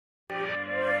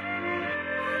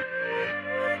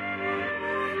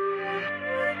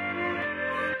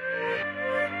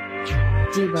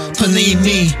Believe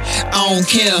me, I don't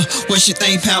care what you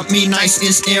think about me. Nice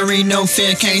is airy, no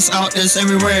fear, case out is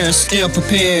everywhere. Still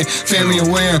prepared, very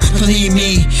aware. Believe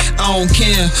me, I don't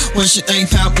care what you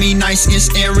think about me. Nice is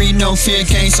airy, no fear,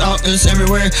 case out is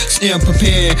everywhere. Still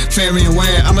prepared, very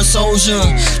aware. I'm a soldier,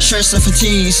 stress and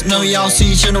fatigues. Know y'all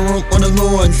see general on the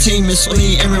Lord. Team is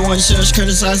flee, everyone just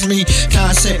criticize me.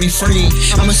 God set me free.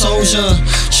 I'm a soldier,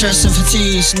 stress and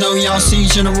fatigues. Know y'all see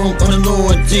general on the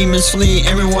Lord. Demons flee,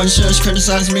 everyone just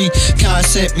criticize me. God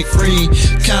set me free.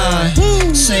 God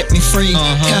set me free.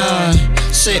 God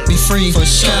set me free.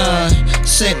 God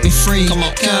set me free.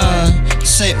 God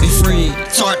set me free.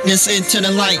 Darkness into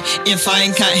the light. If I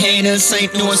ain't got haters,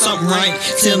 ain't doing something right.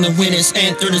 Till the witness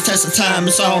and through the test of time,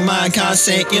 it's all mine. God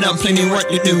said, get up, plenty work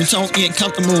to do. Don't get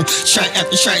comfortable. Track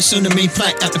after track, soon to be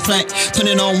plaq after plaq. Put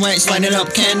it on wax, light it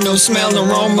up, candle, smell,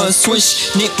 aroma,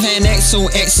 swish. Nick Van Excel,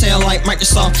 Excel like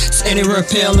Microsoft. Steady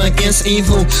repel against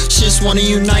evil. Just wanna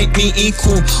unite me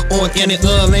equal. Organic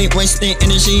love ain't wasting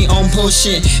energy on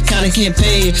bullshit. Kinda get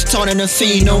paid, taught in a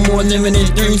fee. No more limited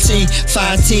 3T,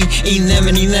 5T,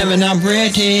 11, I'm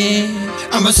ready.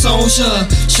 I'm a soldier,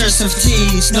 stress and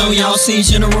fatigues. Know y'all see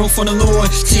general for the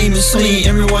Lord. Team is flee,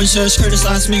 everyone just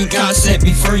criticize me. God set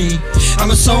me free.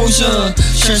 I'm a soldier,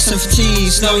 stress and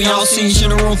fatigues. Know y'all see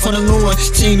general for the Lord.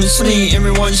 Team is flee,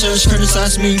 everyone just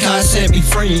criticize me. God set me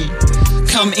free.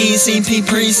 Come easy, be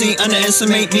breezy,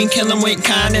 underestimate me, kill 'em with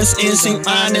kindness, instinct,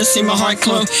 fineness, see my heart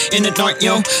glow in the dark,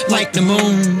 yo, like the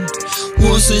moon.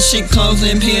 Wolves and shit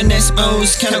clothing, peeing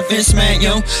exposed, counterfeits mad,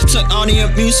 yo. Took all the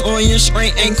abuse, all your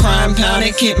straight, ain't crime, pal,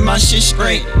 they keep my shit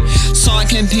straight. So I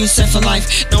can be set for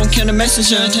life, don't kill the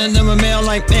messenger, tell them a mail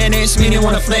like mayonnaise, meaning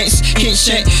wanna flex, get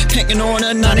check, pick an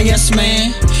order, not a yes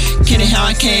man. Get it how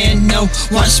I can, no,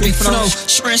 watch me flow,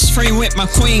 stress free with my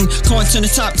queen, going to the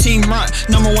top, team rock,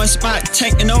 #1 spot,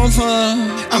 taking over.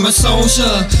 I'm a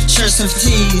soldier, stress and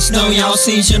fatigues. Know y'all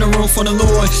see general for the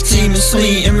Lord. Team is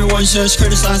flee, everyone just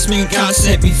criticize me. God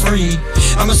set me free.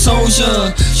 I'm a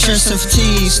soldier, stress and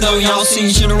fatigues. Know y'all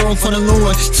see general for the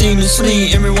Lord. Team is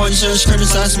flee, everyone just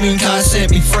criticize me. God set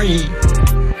me free.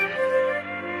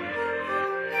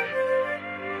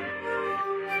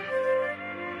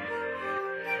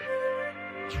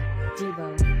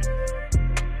 Debo.